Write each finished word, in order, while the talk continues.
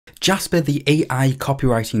Jasper, the AI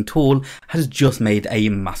copywriting tool, has just made a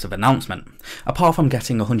massive announcement. Apart from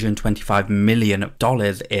getting $125 million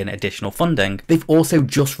in additional funding, they've also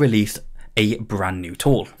just released a brand new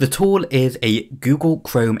tool. The tool is a Google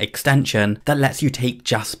Chrome extension that lets you take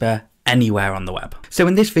Jasper anywhere on the web. So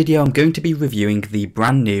in this video, I'm going to be reviewing the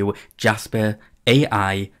brand new Jasper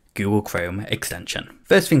AI Google Chrome extension.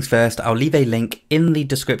 First things first, I'll leave a link in the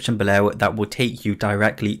description below that will take you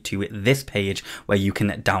directly to this page where you can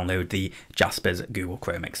download the Jasper's Google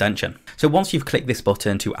Chrome extension. So once you've clicked this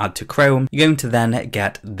button to add to Chrome, you're going to then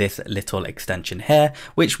get this little extension here,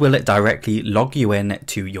 which will directly log you in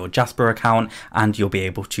to your Jasper account, and you'll be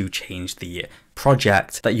able to change the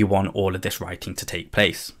project that you want all of this writing to take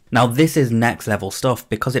place. Now this is next level stuff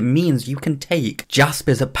because it means you can take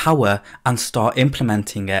Jasper's power and start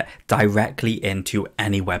implementing it directly into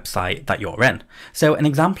any website that you're in. So an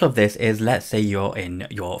example of this is, let's say you're in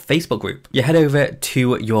your Facebook group. You head over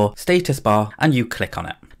to your status bar and you click on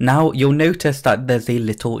it. Now you'll notice that there's a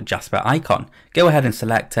little Jasper icon. Go ahead and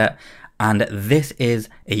select it. And this is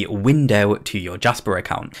a window to your Jasper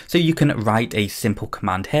account. So you can write a simple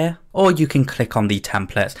command here, or you can click on the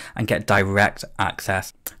templates and get direct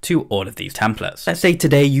access to all of these templates. Let's say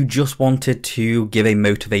today you just wanted to give a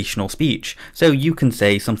motivational speech. So you can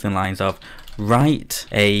say something lines of, write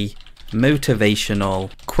a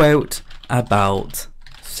motivational quote about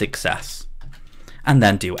success, and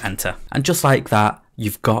then do enter. And just like that,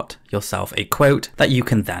 you've got yourself a quote that you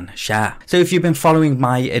can then share. So if you've been following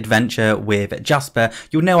my adventure with Jasper,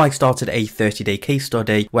 you'll know I started a 30-day case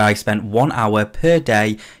study where I spent 1 hour per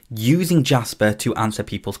day using Jasper to answer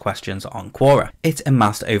people's questions on Quora. It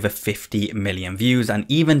amassed over 50 million views, and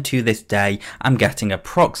even to this day, I'm getting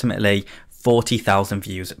approximately 40,000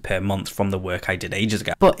 views per month from the work I did ages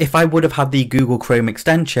ago. But if I would have had the Google Chrome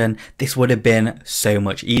extension, this would have been so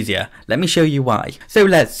much easier. Let me show you why. So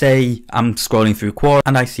let's say I'm scrolling through Quora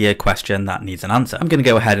and I see a question that needs an answer. I'm going to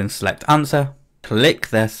go ahead and select answer, click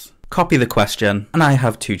this, copy the question, and I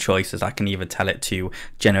have two choices. I can either tell it to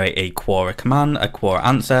generate a Quora command, a Quora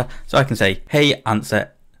answer. So I can say, hey,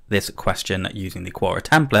 answer this question using the Quora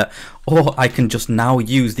template, or I can just now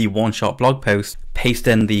use the one-shot blog post, paste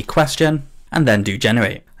in the question, and then do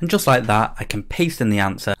generate. And just like that, I can paste in the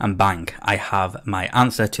answer and bang, I have my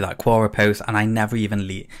answer to that Quora post, and I never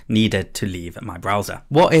even needed to leave my browser.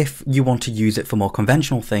 What if you want to use it for more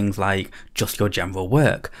conventional things like just your general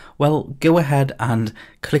work? Well, go ahead and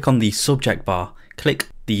click on the subject bar, click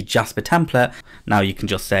the Jasper template. Now you can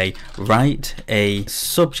just say, write a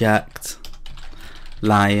subject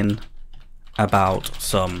line about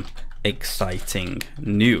some exciting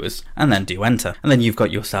news, and then do enter. And then you've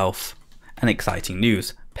got yourself an exciting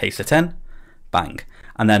news. Paste it in, bang.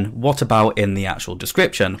 And then what about in the actual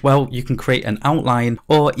description? Well, you can create an outline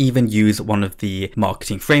or even use one of the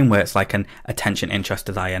marketing frameworks like an attention, interest,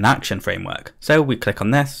 desire, and action framework. So we click on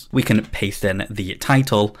this, we can paste in the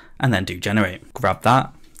title and then do generate. Grab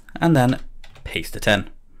that and then paste it in.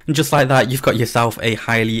 And just like that, you've got yourself a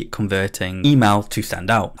highly converting email to send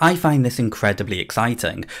out. I find this incredibly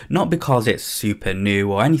exciting, not because it's super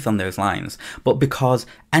new or anything on those lines, but because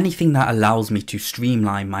anything that allows me to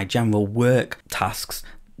streamline my general work tasks,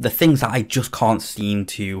 the things that I just can't seem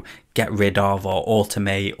to get rid of or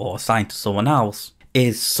automate or assign to someone else,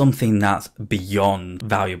 is something that's beyond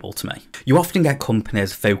valuable to me. You often get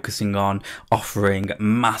companies focusing on offering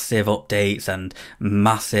massive updates and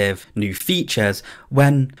massive new features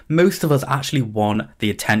when most of us actually want the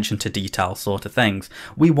attention to detail sort of things.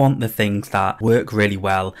 We want the things that work really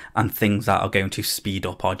well and things that are going to speed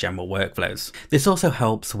up our general workflows. This also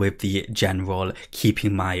helps with the general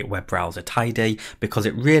keeping my web browser tidy, because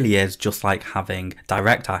it really is just like having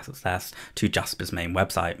direct access to Jasper's main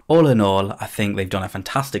website. All in all, I think they've done a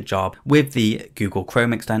fantastic job with the Google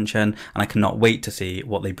Chrome extension, and I cannot wait to see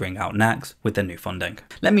what they bring out next with the new funding.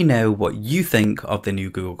 Let me know what you think of the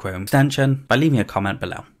new Google Chrome extension by leaving a comment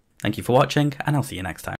below. Thank you for watching, and I'll see you next time.